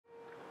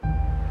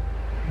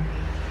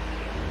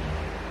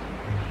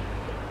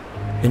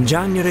In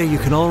January you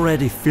can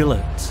already feel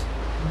it.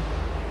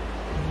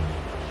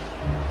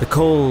 The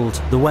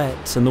cold, the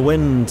wet and the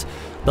wind,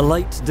 the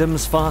light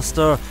dims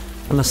faster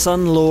and the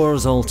sun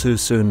lowers all too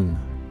soon.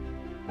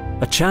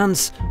 A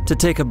chance to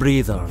take a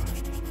breather,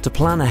 to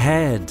plan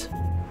ahead.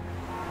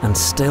 And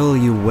still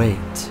you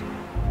wait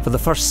for the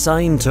first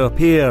sign to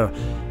appear.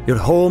 You're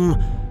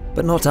home,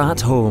 but not at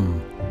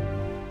home.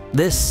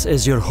 This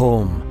is your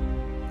home.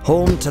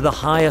 Home to the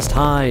highest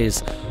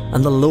highs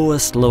and the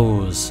lowest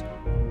lows.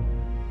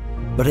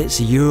 But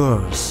it's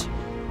yours.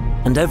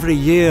 And every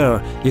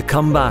year you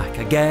come back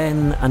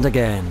again and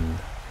again.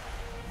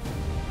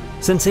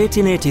 Since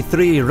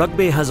 1883,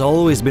 rugby has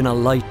always been a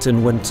light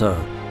in winter.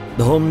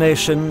 The home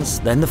nations,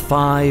 then the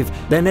Five,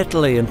 then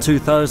Italy in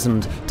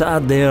 2000 to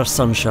add their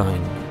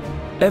sunshine.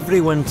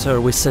 Every winter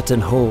we sit in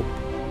hope.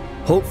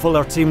 Hopeful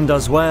our team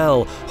does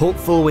well,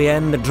 hopeful we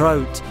end the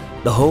drought,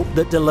 the hope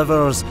that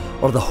delivers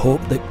or the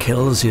hope that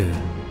kills you.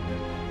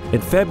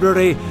 In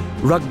February,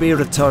 rugby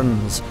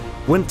returns.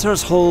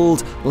 Winters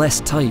hold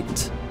less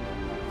tight.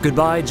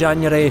 Goodbye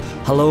January,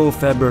 hello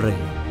February.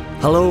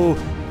 Hello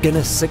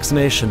Guinness Six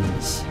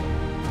Nations.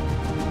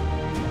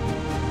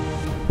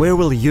 Where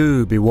will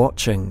you be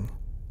watching?